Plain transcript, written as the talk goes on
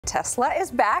Tesla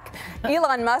is back.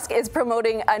 Elon Musk is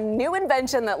promoting a new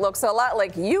invention that looks a lot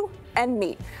like you and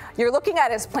me. You're looking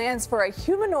at his plans for a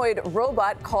humanoid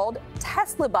robot called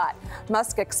TeslaBot.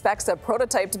 Musk expects a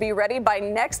prototype to be ready by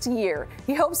next year.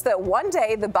 He hopes that one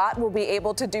day the bot will be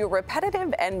able to do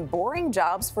repetitive and boring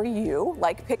jobs for you,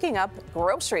 like picking up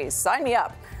groceries. Sign me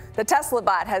up. The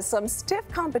TeslaBot has some stiff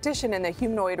competition in the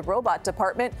humanoid robot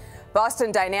department.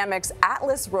 Boston Dynamics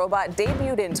Atlas robot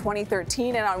debuted in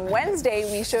 2013, and on Wednesday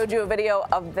we showed you a video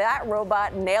of that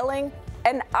robot nailing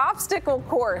an obstacle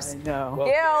course. I know. Well,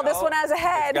 Gayle, this one has a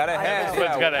head. It's got a head.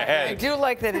 It's got a head. I do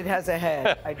like that it has a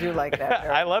head. I do like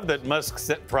that. I love that Musk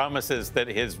promises that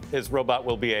his robot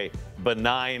will be a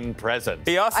benign presence.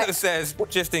 He also says,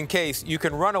 just in case, you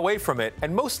can run away from it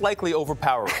and most likely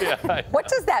overpower it. Yeah, what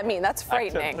does that mean? That's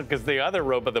frightening. Because the other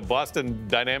robot, the Boston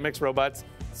Dynamics robots,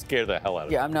 scare the hell out of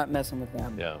me. Yeah, I'm not messing with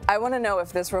them. Yeah. I want to know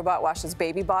if this robot washes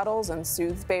baby bottles and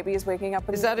soothes babies waking up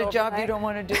in Is the that middle a of the job night. you don't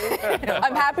want to do?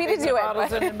 I'm happy to do it.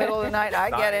 Bottles in the middle of the night. I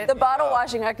get it. The bottle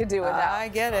washing I could do with that. I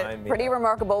get it. Pretty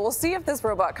remarkable. We'll see if this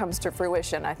robot comes to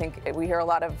fruition. I think we hear a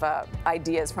lot of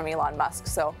ideas from Elon Musk,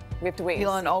 so we have to wait.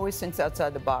 Elon always thinks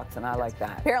outside the box, and I like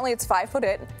that. Apparently, it's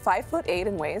 5'8"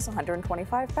 and weighs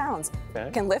 125 pounds. Okay.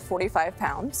 It can lift 45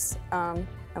 pounds, and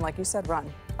like you said,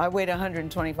 run. I weighed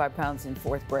 125 pounds in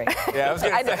fourth grade. Yeah, I was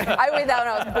going to say. I weighed that when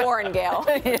I was born, Gayle.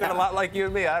 It's been a lot like you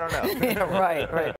and me. I don't know. Yeah, right.